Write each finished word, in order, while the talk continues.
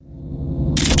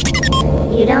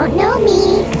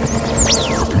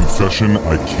confession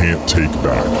I can't take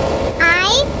back.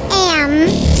 I am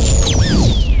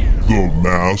The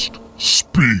Masked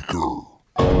Speaker.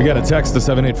 We got a text to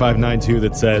 78592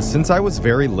 that says, since I was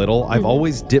very little, I've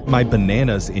always dipped my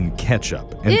bananas in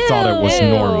ketchup and thought it was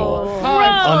normal.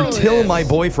 Until my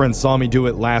boyfriend saw me do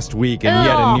it last week and he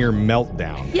had a near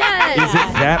meltdown. Yes. Is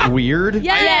it that weird?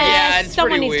 Yes. it's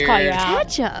Someone pretty needs weird. to call you out.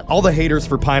 Ketchup. All the haters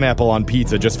for pineapple on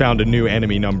pizza just found a new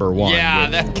enemy number one. Yeah,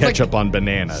 with that's ketchup on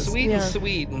bananas. Sweet and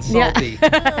sweet and salty.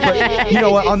 But you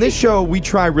know what? On this show, we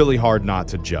try really hard not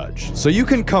to judge. So you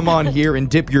can come on here and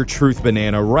dip your truth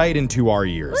banana right into our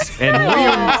ears. And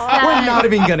we're not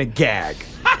even going to gag.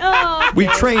 We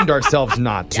trained ourselves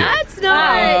not to. That's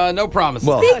not. No promises.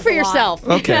 Well, Speak for yourself.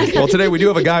 okay. Well, today we do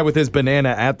have a guy with his banana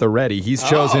at the ready. He's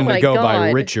chosen to my go by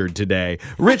God. Richard today.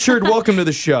 Richard, welcome to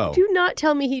the show. Do not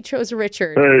tell me he chose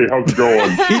Richard. Hey, how's it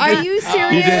going? Are you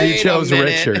serious? He did. He Wait a chose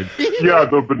minute. Richard. Yeah,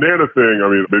 the banana thing, I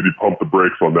mean, maybe pump the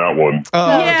brakes on that one.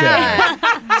 Oh, okay.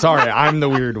 Yeah. Sorry, I'm the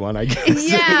weird one, I guess.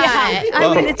 Yeah.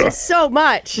 I mean, it's just so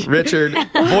much. Richard,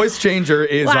 voice changer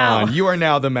is Wow. on. You are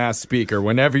now the masked speaker.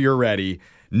 Whenever you're ready,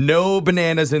 no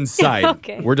bananas in sight.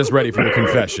 Okay. We're just ready for the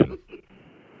confession.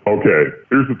 Okay,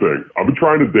 here's the thing. I've been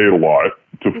trying to date a lot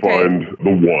to find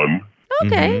the one.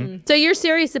 Okay. So you're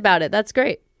serious about it. That's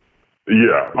great.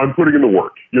 Yeah, I'm putting in the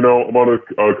work. You know, I'm on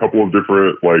a couple of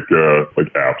different like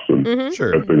apps and,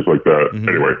 Sure. and things like that.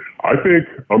 Anyway, I think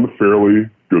I'm a fairly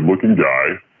good-looking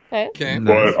guy, Okay.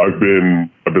 but I've been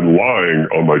lying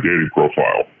on my dating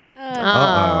profile.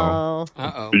 Oh.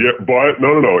 Uh-oh. Yeah, but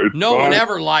no. It's No not, one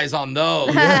ever lies on those.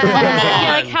 Come on.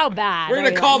 You're like, how bad? We're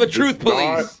going to call the truth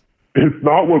police. It's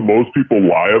not what most people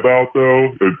lie about, though.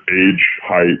 It's age,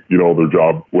 height, you know, their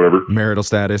job, whatever. Marital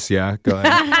status, yeah. Go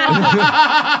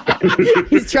ahead.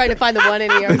 He's trying to find the one and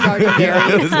he already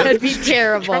married. That'd be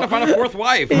terrible. Trying to find a fourth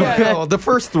wife. Oh, the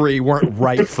first three weren't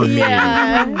right for me.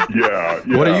 Yeah. Yeah.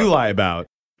 What do you lie about?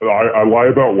 I lie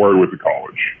about where I went to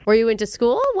college. Where you went to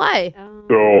school? Why?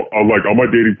 So, on my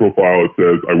dating profile, it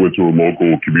says I went to a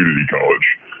local community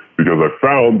college because I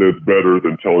found that it's better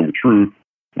than telling the truth,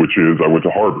 which is I went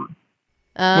to Harvard.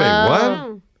 Wait,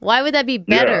 what? Why would that be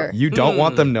better? You don't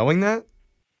want them knowing that?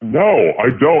 No, I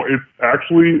don't. It's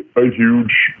actually a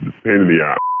huge pain in the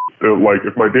ass. Like,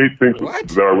 if my date thinks What?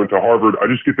 that I went to Harvard, I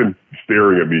just get them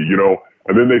staring at me, you know,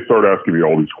 and then they start asking me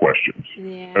all these questions.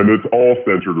 Yeah. And it's all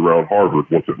centered around Harvard.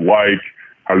 What's it like?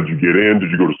 How did you get in? Did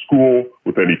you go to school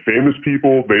with any famous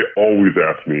people? They always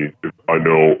ask me if I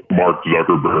know Mark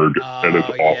Zuckerberg, and it's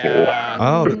awful. Yeah.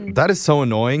 Oh, that is so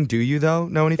annoying. Do you, though,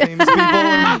 know any famous people?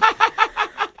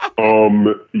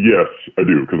 Yes, I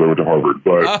do, because I went to Harvard.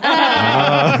 But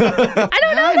I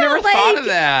don't know. I never though, thought of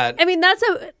that. I mean, that's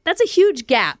a huge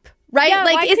gap, right? Yeah,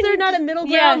 why like, is couldn't there you not a just- middle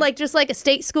yeah. ground, like just like a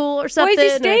state school or something?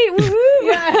 Boise State,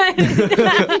 woohoo!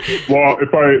 well,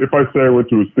 if I say I went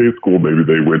to a state school, maybe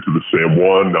they went to the same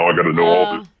one. Now I got to know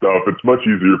all this stuff. It's much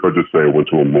easier if I just say I went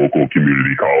to a local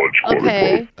community college. Quote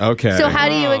Okay. unquote. Okay. So how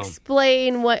do you Wow.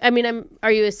 explain what? I mean,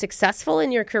 are you successful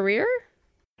in your career?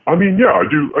 I mean, yeah, I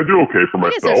do okay for I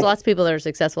guess there's myself. lots of people that are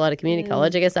successful out of community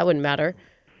college. I guess that wouldn't matter.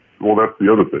 Well, that's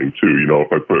the other thing too. You know,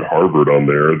 if I put Harvard on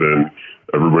there, then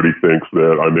everybody thinks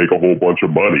that I make a whole bunch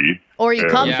of money. Or you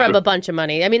come Yeah. from a bunch of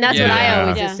money. I mean, that's what I Yeah.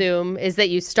 always Yeah. assume is that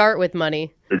you start with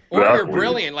money. Or you're Exactly.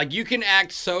 brilliant. Like, you can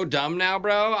act so dumb now,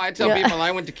 bro. I tell Yeah. people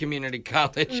I went to community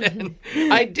college, and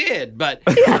I did, but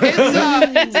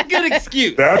it's a good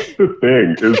excuse. That's the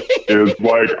thing is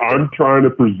like I'm trying to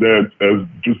present as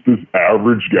just this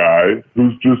average guy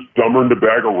who's just dumber than a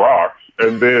bag of rocks,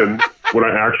 and then when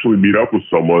I actually meet up with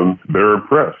someone, they're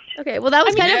impressed. Okay, well, that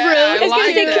was kind yeah, of I rude. I was going like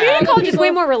to say, that. community college is way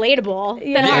more relatable than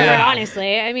Yeah. Harvard,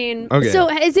 honestly. I mean, Okay. So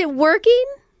is it working?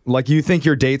 Like, you think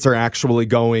your dates are actually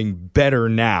going better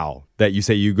now that you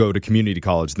say you go to community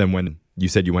college than when you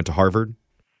said you went to Harvard?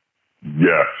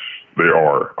 Yes, they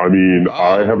are. I mean,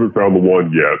 I haven't found the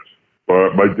one yet,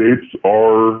 but my dates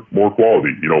are more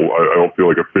quality. You know, I don't feel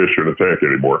like a fish in a tank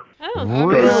anymore.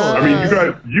 Because, I mean,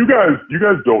 you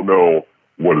guys don't know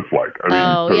what it's like. I mean,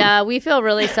 Oh, 'cause, yeah. We feel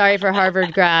really sorry for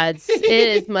Harvard grads.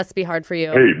 Must be hard for you.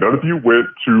 Hey, none of you went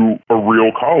to a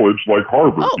real college like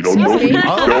Harvard. Oh, you know, excuse nobody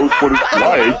me. knows what it's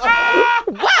like.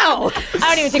 Wow.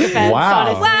 I don't even take offense, Wow.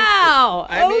 honestly. Wow.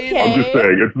 I mean, I'm just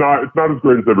saying, it's not as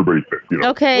great as everybody thinks. You know.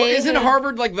 Okay. Well, isn't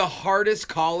Harvard like the hardest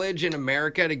college in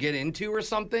America to get into or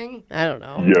something? I don't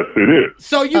know. Yes, it is.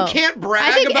 So you Oh. can't I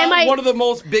brag think about MI one of the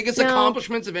most biggest No.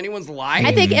 accomplishments of anyone's life?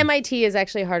 I think MIT is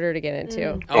actually harder to get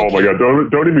into. Oh my God!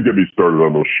 Don't even get me started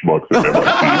on those schmucks. At MIT.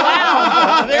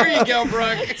 Wow. There you go,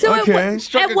 Brooke. So Okay.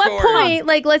 Struck at a what chord. point,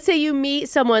 like, let's say you meet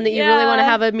someone that you really want to Yeah.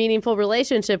 have a meaningful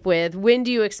relationship with, when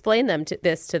do you explain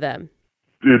this to them?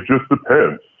 It just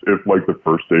depends. if like the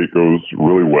first date goes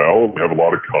really well, we have a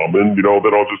lot of common, then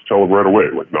I'll just tell them right away,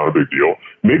 like not a big deal.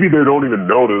 Maybe they don't even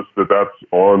notice that that's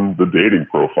on the dating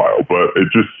profile, but it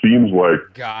just seems like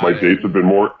my dates have been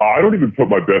more, I don't even put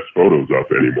my best photos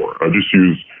up anymore. I just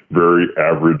use very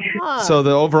average. So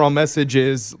the overall message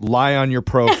is lie on your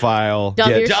profile.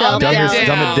 Dumb yourself dumb down.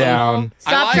 it down.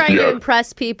 Stop trying to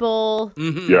impress people.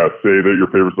 Yeah, say that your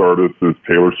favorite artist is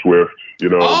Taylor Swift. Say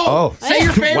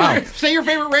your favorite. Say your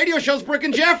favorite radio show's Brooke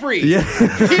and Jeffrey. Yeah.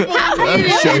 People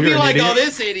immediately be like, "Oh,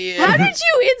 this idiot." How did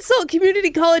you insult community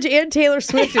college and Taylor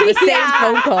Swift in the same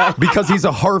phone call? Because he's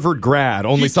a Harvard grad.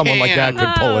 Only someone like that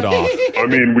could pull it off. I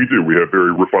mean, we do. We have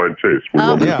very refined taste. What do you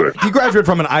want me to say? He graduated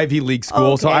from an Ivy League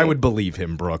school, so I would believe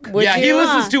him, Brooke. He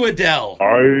listens to Adele.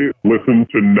 I listen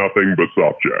to nothing but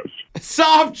soft jazz.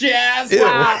 Soft jazz.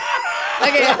 Wow.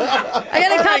 Okay.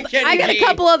 I got a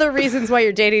couple other reasons why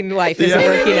your dating life isn't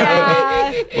working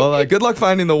out. Well, good luck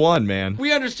finding the one, man.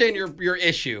 We understand your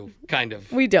issue, kind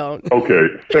of. We don't. Okay,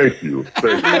 thank you.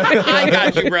 I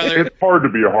got you, brother. It's hard to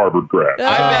be a Harvard grad.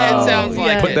 I bet it sounds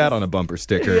like Put it. that on a bumper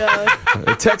sticker.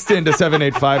 Text in to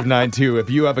 78592 if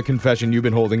you have a confession you've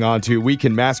been holding on to. We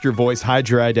can mask your voice, hide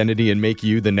your identity, and make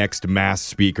you the next mass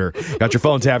speaker. Got your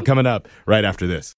phone tab coming up right after this.